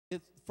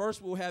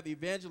First, we'll have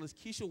Evangelist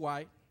Keisha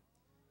White,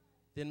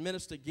 then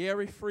Minister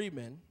Gary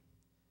Freeman,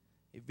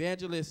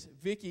 Evangelist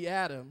Vicki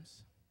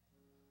Adams,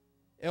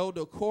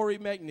 Elder Corey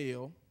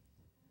McNeil,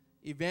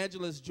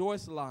 Evangelist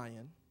Joyce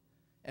Lyon,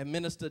 and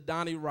Minister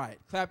Donnie Wright.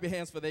 Clap your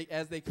hands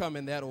as they come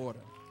in that order.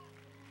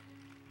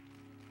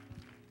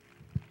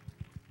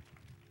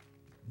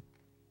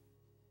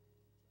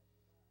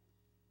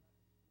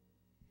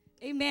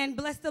 Amen.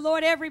 Bless the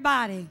Lord,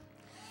 everybody.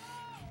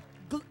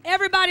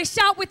 Everybody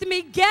shout with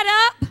me, get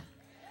up,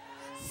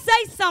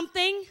 say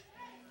something,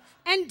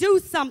 and do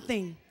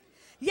something.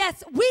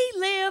 Yes, we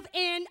live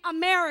in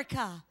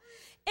America.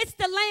 It's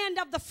the land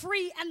of the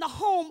free and the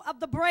home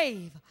of the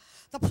brave,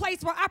 the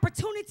place where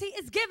opportunity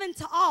is given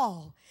to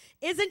all.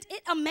 Isn't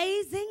it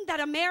amazing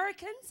that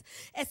Americans,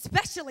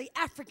 especially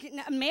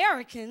African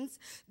Americans,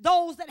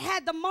 those that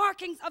had the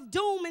markings of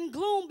doom and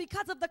gloom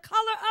because of the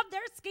color of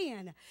their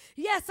skin?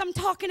 Yes, I'm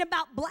talking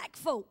about black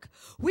folk.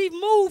 We've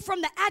moved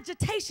from the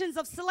agitations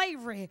of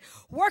slavery,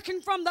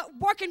 working for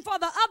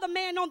the other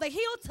man on the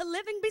hill to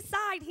living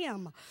beside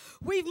him.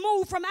 We've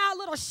moved from our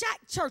little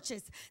shack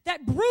churches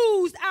that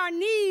bruised our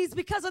knees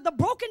because of the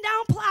broken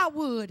down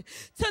plywood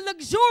to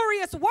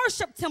luxurious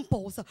worship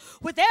temples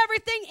with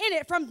everything in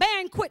it, from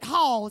banquet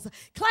halls,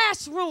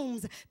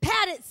 classrooms,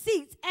 padded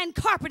seats, and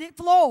carpeted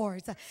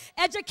floors.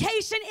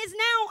 Education is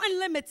now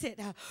unlimited.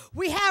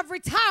 We have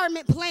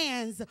retirement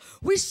plans.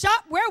 We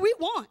shop where we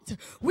want.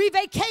 We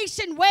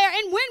vacation where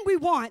and when we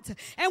want.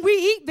 And we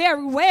eat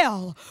very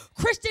well.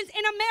 Christians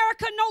in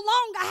America no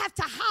longer have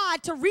to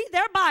hide to read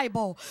their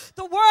Bible.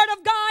 The Word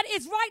of God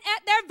is right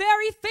at their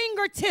very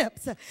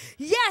fingertips.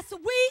 Yes,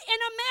 we in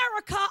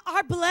America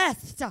are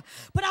blessed.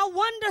 But I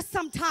wonder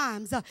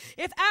sometimes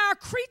if our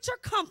creature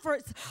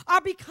comforts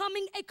are becoming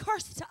a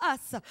curse to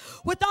us.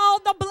 With all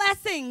the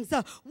blessings,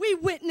 we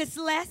witness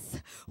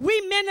less,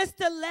 we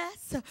minister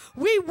less,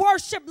 we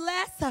worship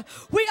less,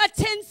 we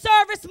attend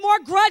service more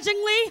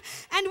grudgingly,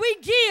 and we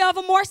give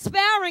more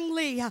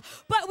sparingly.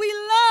 But we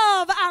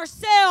love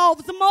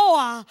ourselves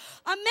more.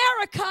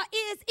 America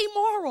is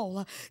immoral,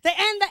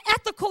 and the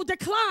ethical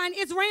decline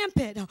is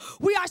rampant.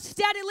 We are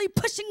steadily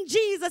pushing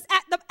Jesus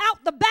out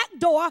the back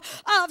door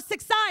of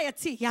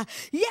society.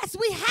 Yes,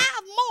 we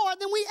have more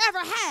than we ever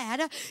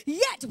had,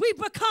 yet we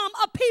become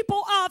a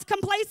people of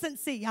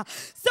complacency.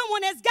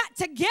 Someone has got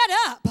to get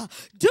up,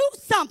 do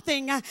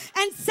something,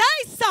 and say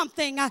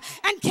something, and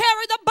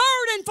carry the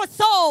burden for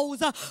souls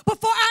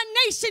before our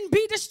nation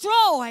be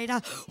destroyed.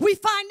 We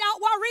find out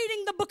while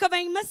reading the book of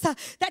Amos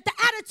that the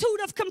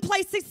attitude of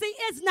complacency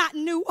is not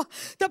new.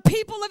 The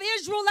people of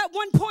Israel at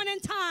one point in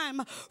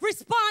time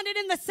responded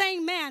in the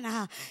same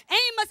manner.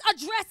 Amos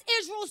addressed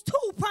Israel's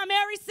two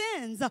primary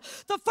sins,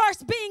 the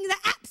first being the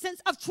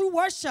absence of true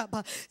worship.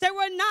 They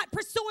were not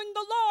pursuing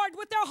the Lord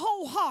with their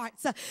whole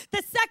hearts.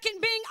 The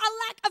second being a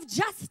lack of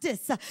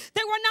justice.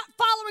 They were not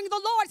following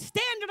the Lord's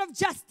standard of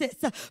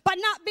justice by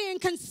not being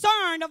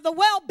concerned of the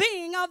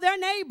well-being of their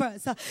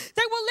neighbors. They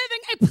were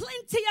living a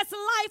plenteous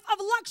life of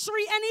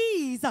luxury and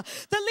ease.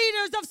 The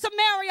leaders of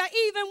Samaria,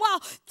 even while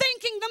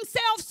thinking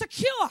themselves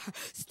secure,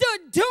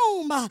 stood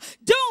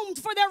doomed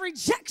for their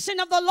rejection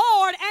of the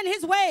Lord and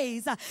his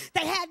ways.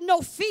 They had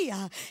no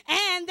fear,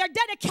 and their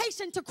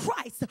dedication to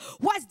Christ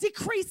was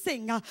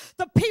decreasing.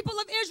 The people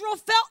of Israel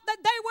felt that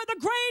they were the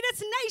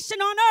greatest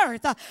nation on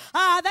earth.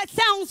 That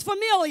sounds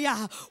familiar.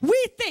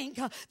 We think,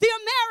 the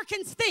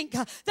Americans think,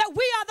 that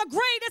we are the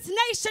greatest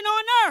nation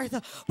on earth.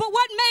 But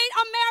what made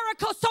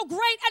America so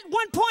great at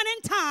one point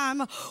in time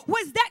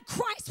was that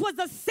Christ was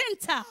the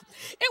center.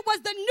 He was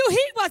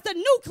the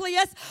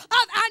nucleus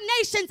of our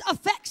nation's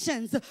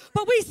affections.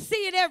 But we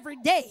see it every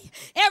day.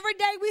 Every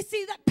day we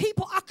see that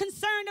people are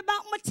concerned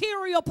about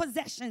material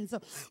possessions,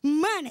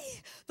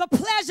 money, the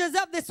pleasures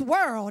of this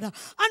world.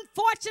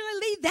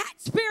 Unfortunately, that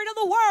spirit of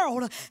the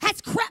world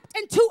has crept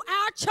into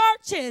our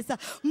churches.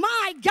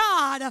 My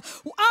God,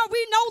 are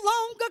we no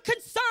longer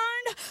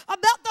concerned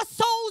about the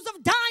souls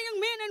of dying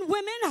men and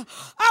women?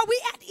 Are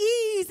we at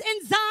ease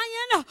in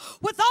Zion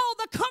with all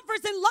the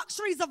comforts and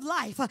luxuries of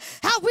life?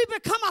 Have we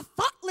become a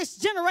thoughtless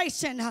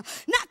generation,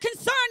 not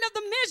concerned of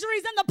the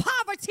miseries and the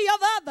poverty of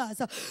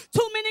others?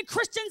 Too many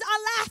Christians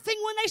are laughing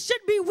when they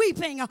should be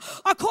weeping.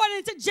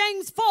 According to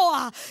James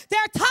 4,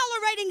 they're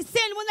tolerating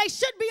sin when they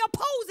should be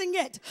opposing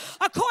it.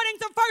 According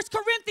to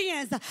 1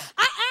 Corinthians,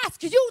 I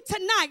ask you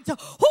tonight,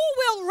 who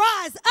will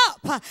rise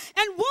up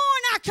and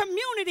warn our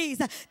communities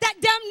that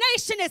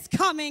damnation is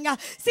coming?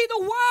 See, the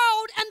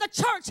world and the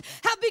church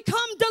have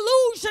become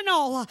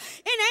delusional.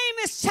 In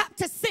Amos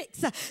chapter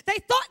 6, they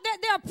thought that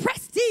their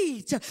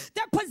prestige,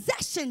 their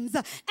possessions,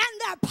 and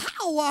their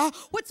power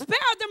would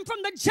spare them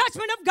from the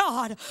judgment of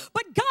God.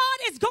 But God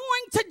is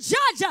going to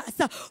judge us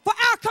for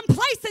our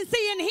complacency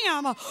in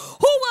Him.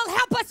 Who will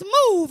help us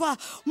move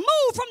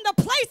from the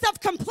place of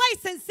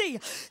complacency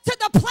to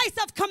the place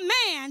of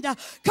command,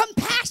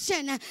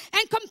 compassion,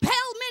 and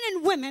compellment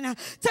and women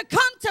to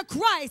come to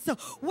Christ.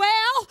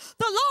 Well,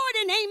 the Lord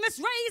in Amos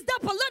raised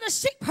up a little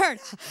sheep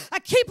herder, a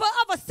keeper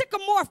of a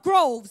sycamore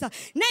groves,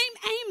 named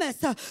Amos,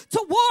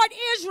 toward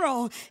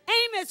Israel.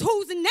 Amos,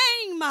 whose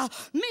name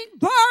meant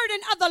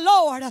burden of the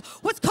Lord,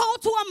 was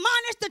called to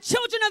admonish the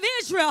children of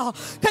Israel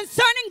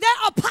concerning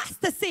their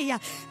apostasy.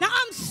 Now,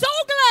 I'm so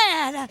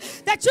glad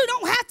that you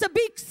don't have to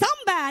be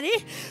somebody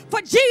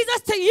for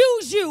Jesus to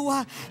use you.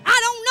 I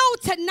don't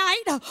know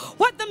tonight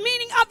what the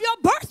meaning of your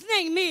birth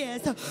name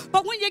is,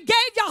 but when you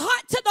gave your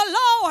heart to the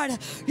Lord,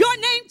 your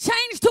name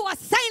changed to a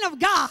saint of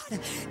God.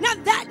 Now,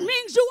 that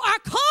means you are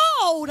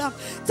called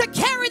to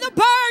carry the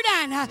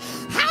burden.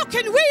 How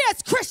can we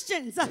as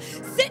Christians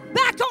sit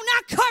back on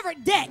our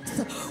covered decks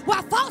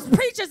while false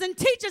preachers and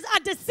teachers are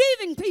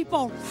deceiving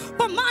people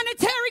for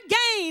monetary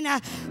gain?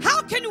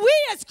 How can we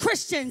as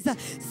Christians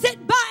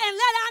sit by and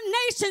let our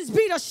nations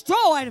be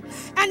destroyed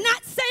and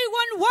not say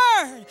one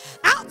word?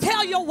 I'll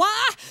tell you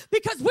why.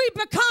 Because we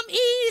become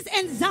ease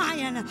in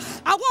Zion.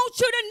 I want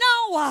you to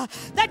know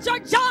that your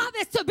job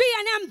is to be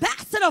an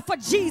ambassador for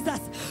Jesus.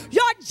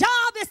 Your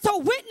job is to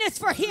witness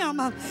for him.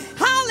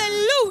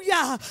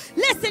 Hallelujah.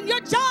 Listen, your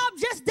job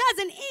just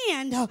doesn't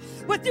end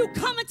with you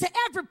coming to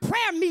every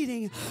prayer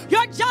meeting.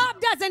 Your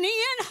job doesn't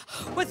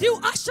end with you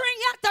ushering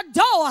at the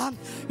door.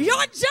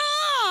 Your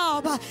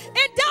job,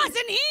 it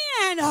doesn't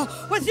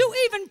end with you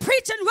even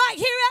preaching right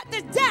here at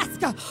the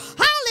desk.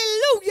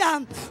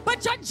 Hallelujah.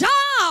 But your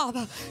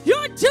job,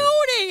 your duty,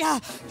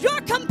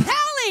 your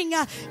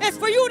compelling is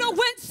for you to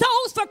win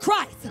souls for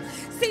Christ.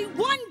 See,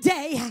 one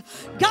day,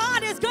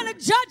 God is going to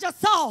judge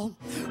us all.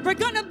 We're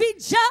going to be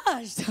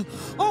judged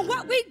on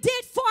what we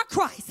did for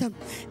Christ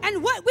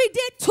and what we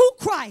did to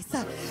Christ.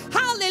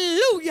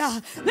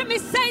 Hallelujah. Let me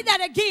say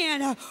that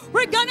again.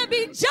 We're going to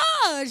be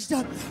judged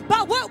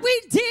by what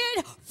we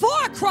did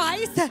for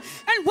Christ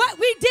and what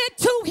we did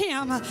to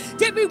him.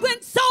 Did we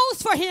win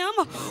souls for him,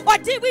 or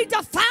did we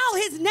defile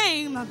his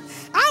name?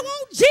 I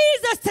want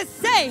Jesus to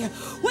say,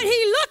 when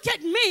he look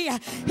at me,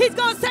 he's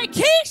going to say,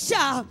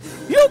 Keisha,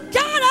 you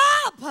got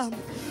up.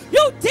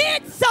 You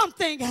did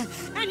something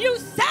and you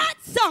said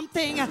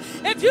something.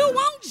 If you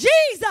want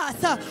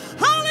Jesus,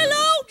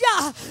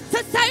 hallelujah,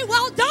 to say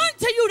well done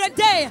to you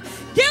today,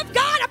 give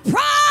God a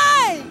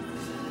praise.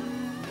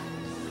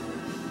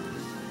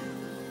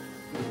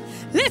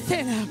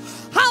 Listen,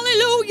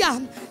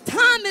 hallelujah,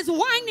 time is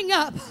winding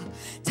up.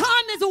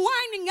 Time is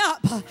winding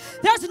up.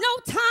 There's no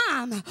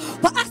time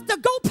for us to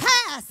go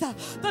past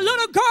the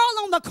little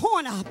girl on the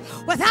corner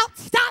without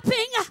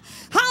stopping.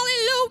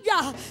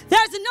 Hallelujah.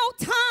 There's no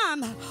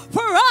time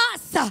for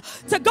us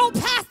to go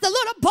past the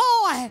little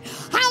boy,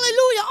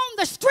 hallelujah, on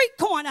the street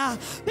corner,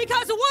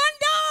 because one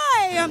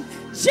day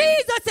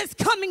Jesus is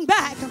coming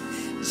back.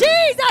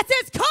 Jesus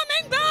is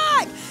coming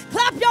back.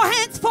 Clap your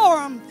hands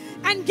for him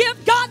and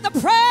give God the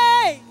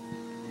praise.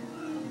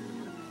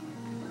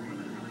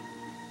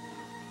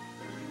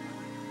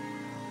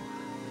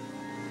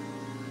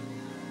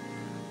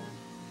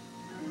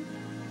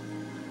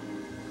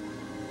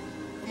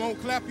 Come on,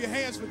 clap your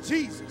hands for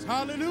Jesus.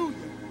 Hallelujah.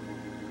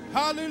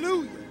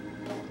 Hallelujah.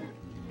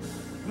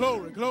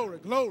 Glory, glory,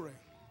 glory.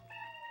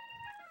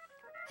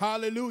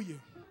 Hallelujah.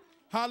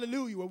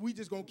 Hallelujah. Well, we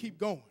just going to keep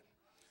going.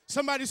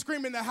 Somebody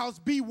scream in the house,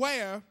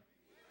 beware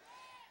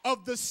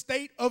of the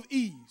state of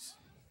ease.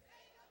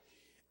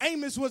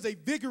 Amos was a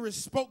vigorous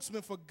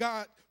spokesman for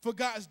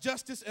God's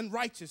justice and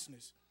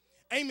righteousness.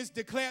 Amos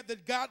declared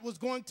that God was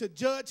going to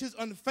judge his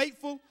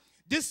unfaithful,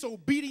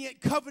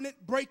 disobedient,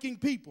 covenant-breaking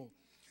people.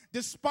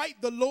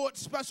 Despite the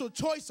Lord's special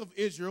choice of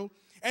Israel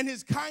and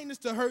his kindness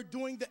to her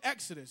during the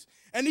Exodus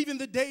and even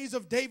the days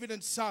of David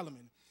and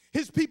Solomon,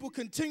 his people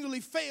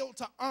continually failed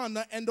to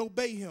honor and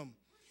obey him.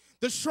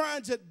 The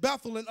shrines at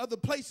Bethel and other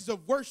places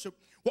of worship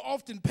were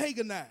often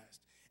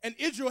paganized, and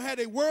Israel had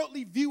a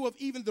worldly view of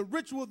even the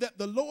ritual that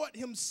the Lord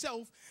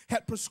himself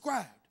had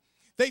prescribed.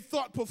 They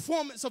thought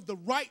performance of the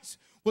rites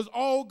was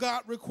all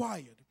God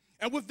required,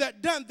 and with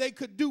that done, they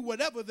could do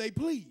whatever they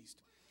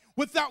pleased.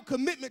 Without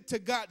commitment to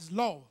God's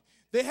law,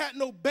 they had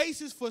no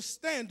basis for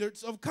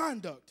standards of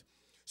conduct.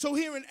 So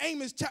here in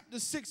Amos chapter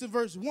 6 and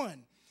verse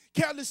 1,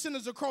 careless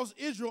sinners across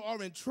Israel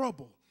are in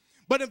trouble.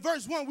 But in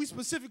verse 1, we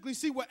specifically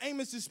see where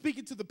Amos is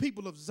speaking to the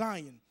people of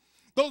Zion.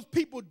 Those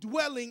people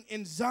dwelling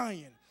in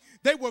Zion.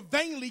 They were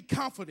vainly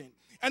confident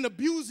and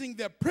abusing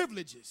their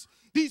privileges.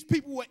 These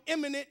people were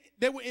in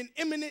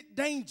imminent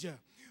danger,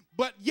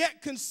 but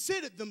yet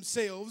considered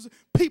themselves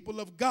people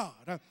of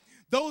God.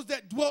 Those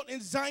that dwelt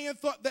in Zion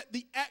thought that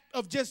the act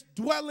of just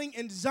dwelling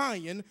in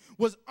Zion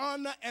was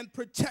honor and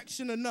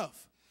protection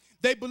enough.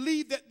 They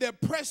believed that their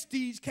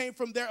prestige came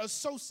from their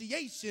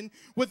association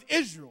with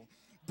Israel,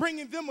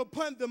 bringing them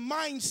upon the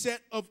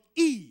mindset of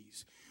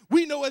ease.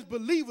 We know as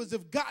believers,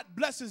 if God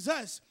blesses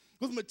us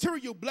with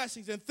material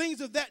blessings and things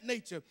of that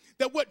nature,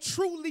 that what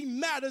truly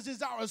matters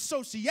is our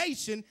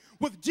association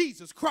with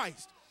Jesus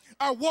Christ.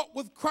 Our walk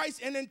with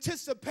Christ in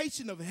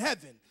anticipation of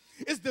heaven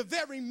is the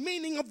very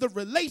meaning of the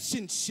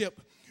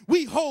relationship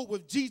we hold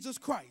with Jesus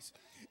Christ.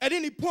 at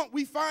any point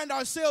we find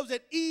ourselves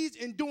at ease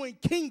in doing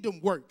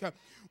kingdom work.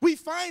 We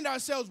find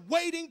ourselves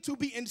waiting to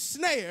be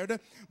ensnared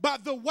by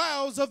the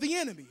wiles of the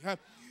enemy.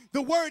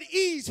 The word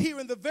ease here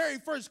in the very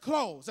first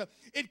clause,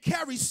 it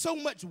carries so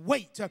much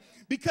weight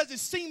because it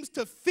seems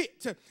to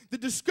fit the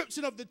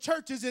description of the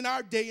churches in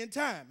our day and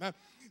time.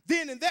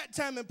 Then in that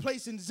time and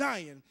place in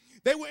Zion,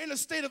 they were in a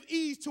state of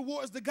ease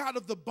towards the God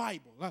of the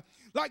Bible.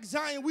 Like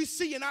Zion, we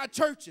see in our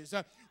churches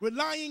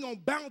relying on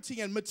bounty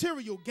and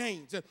material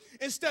gains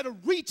instead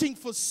of reaching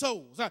for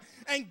souls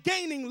and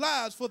gaining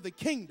lives for the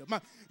kingdom.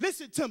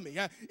 Listen to me.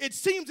 It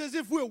seems as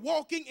if we're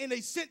walking in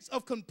a sense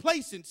of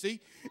complacency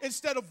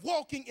instead of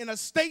walking in a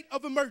state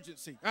of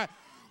emergency.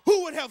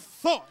 Who would have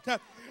thought?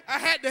 I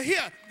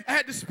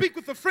had to speak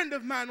with a friend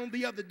of mine on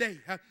the other day.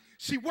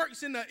 She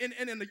works in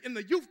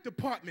the youth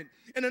department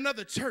in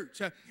another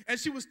church, and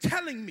she was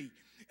telling me,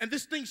 and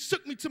this thing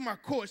shook me to my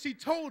core. She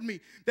told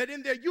me that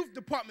in their youth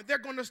department, they're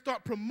going to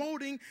start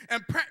promoting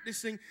and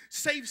practicing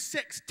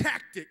safe-sex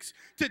tactics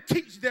to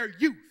teach their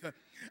youth.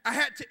 I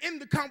had to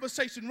end the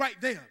conversation right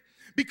there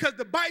because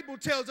the Bible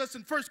tells us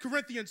in 1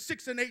 Corinthians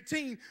 6 and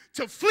 18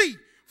 to flee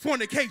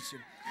fornication.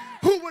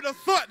 Who would have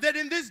thought that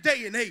in this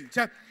day and age,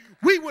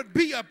 we would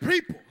be a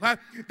people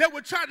that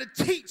would try to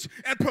teach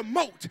and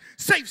promote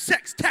safe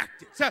sex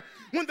tactics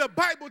when the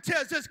Bible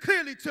tells us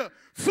clearly to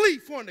flee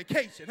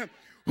fornication?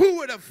 Who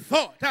would have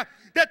thought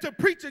that to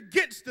preach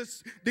against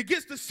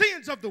the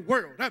sins of the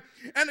world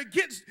and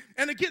against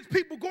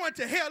people going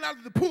to hell out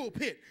of the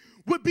pulpit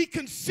would be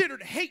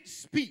considered hate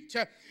speech?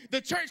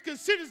 The church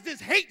considers this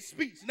hate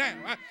speech now,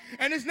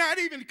 and it's not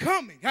even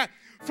coming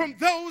from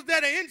those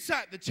that are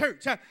inside the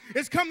church.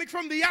 It's coming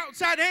from the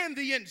outside and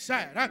the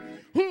inside.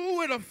 Who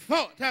would have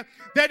thought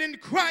that in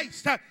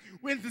Christ,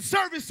 in the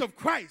service of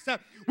Christ,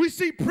 we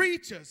see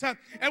preachers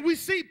and we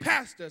see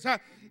pastors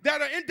that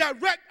are in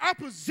direct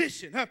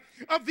opposition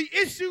of the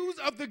issues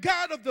of the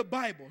God of the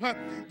Bible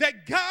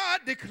that God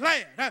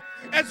declared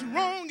as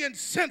wrong and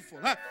sinful.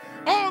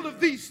 All of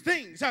these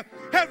things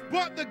have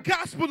brought the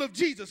gospel of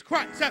Jesus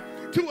Christ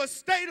to a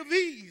state of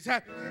ease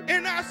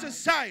in our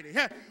society.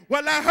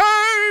 Well, I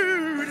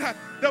heard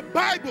the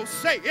Bible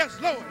say, yes,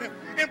 Lord,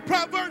 in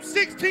Proverbs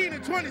 16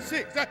 and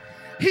 26,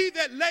 he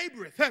that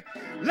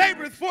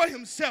laboreth for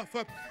himself,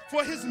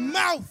 for his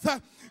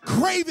mouth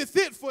craveth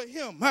it for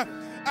him. Our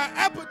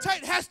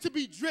appetite has to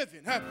be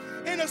driven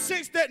in a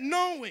sense that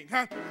knowing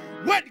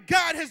what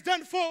God has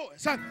done for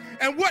us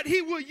and what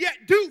he will yet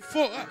do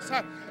for us,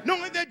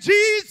 knowing that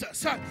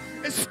Jesus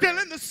is still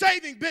in the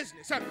saving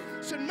business,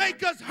 should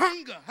make us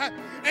hunger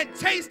and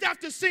taste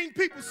after seeing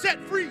people set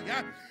free,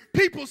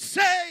 people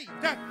saved,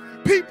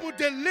 people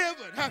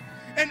delivered.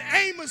 And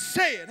Amos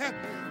said,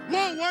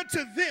 woe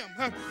unto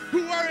them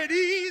who are at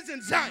ease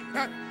in Zion.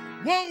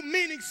 Woe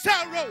meaning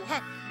sorrow.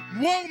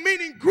 Woe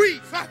meaning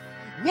grief.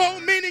 Woe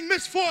meaning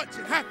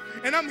misfortune.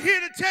 And I'm here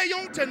to tell you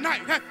on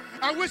tonight,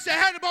 I wish I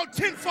had about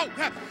 10 folk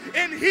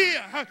in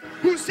here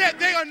who said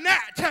they are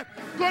not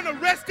going to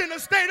rest in a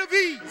state of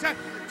ease.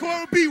 For it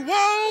will be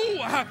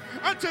woe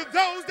unto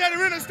those that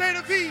are in a state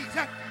of ease.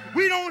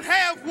 We don't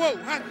have woe.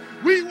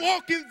 We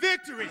walk in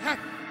victory.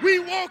 We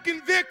walk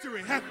in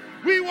victory.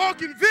 We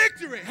walk in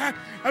victory.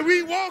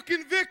 We walk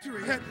in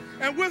victory.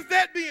 And with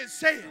that being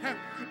said,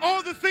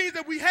 all the things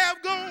that we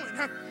have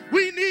going,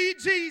 we need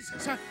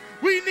Jesus.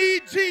 We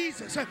need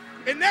Jesus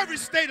in every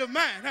state of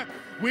mind.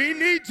 We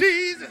need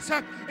Jesus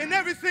in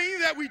everything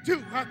that we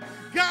do.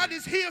 God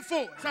is here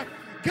for us.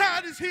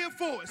 God is here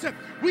for us.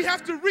 We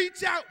have to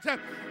reach out.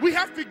 We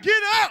have to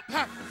get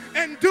up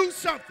and do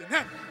something.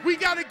 We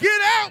got to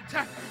get out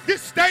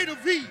this state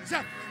of ease.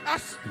 I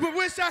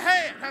wish I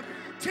had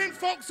 10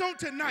 folks on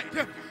tonight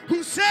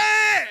who said,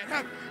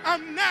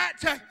 I'm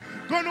not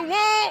going to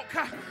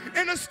walk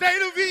in a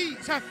state of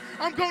ease.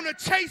 I'm going to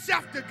chase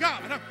after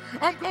God.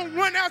 I'm going to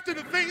run after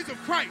the things of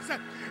Christ.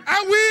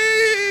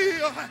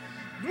 I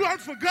will run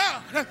for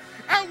God.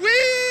 I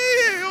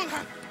will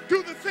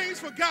do the things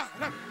for God.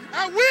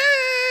 I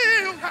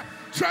will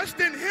trust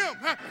in him.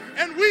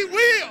 And we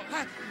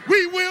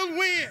will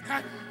win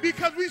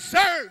because we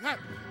serve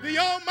the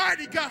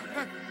Almighty God.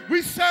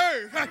 We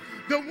serve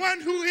the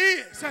one who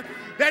is,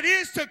 that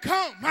is to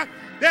come,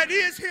 that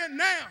is here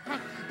now,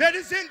 that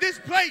is in this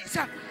place,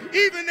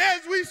 even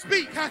as we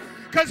speak,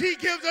 because he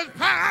gives us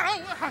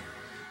power,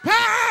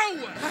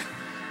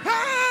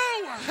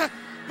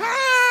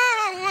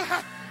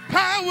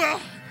 power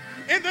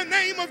in the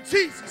name of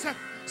Jesus.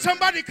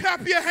 Somebody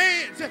clap your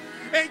hands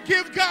and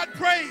give God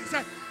praise.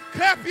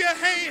 Clap your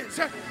hands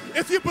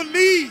if you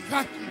believe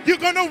you're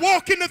going to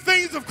walk in the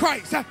things of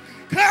Christ.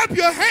 Clap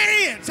your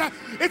hands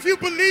if you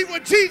believe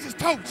what Jesus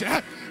told you.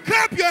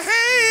 Clap your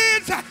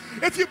hands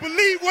if you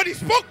believe what he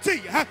spoke to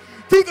you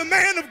through the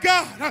man of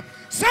God.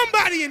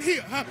 Somebody in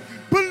here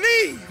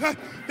believe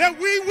that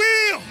we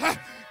will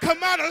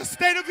come out of a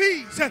state of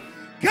ease.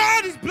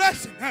 God is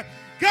blessing.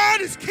 God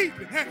is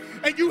keeping.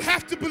 And you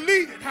have to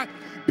believe it.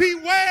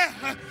 Beware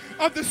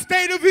of the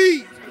state of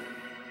ease.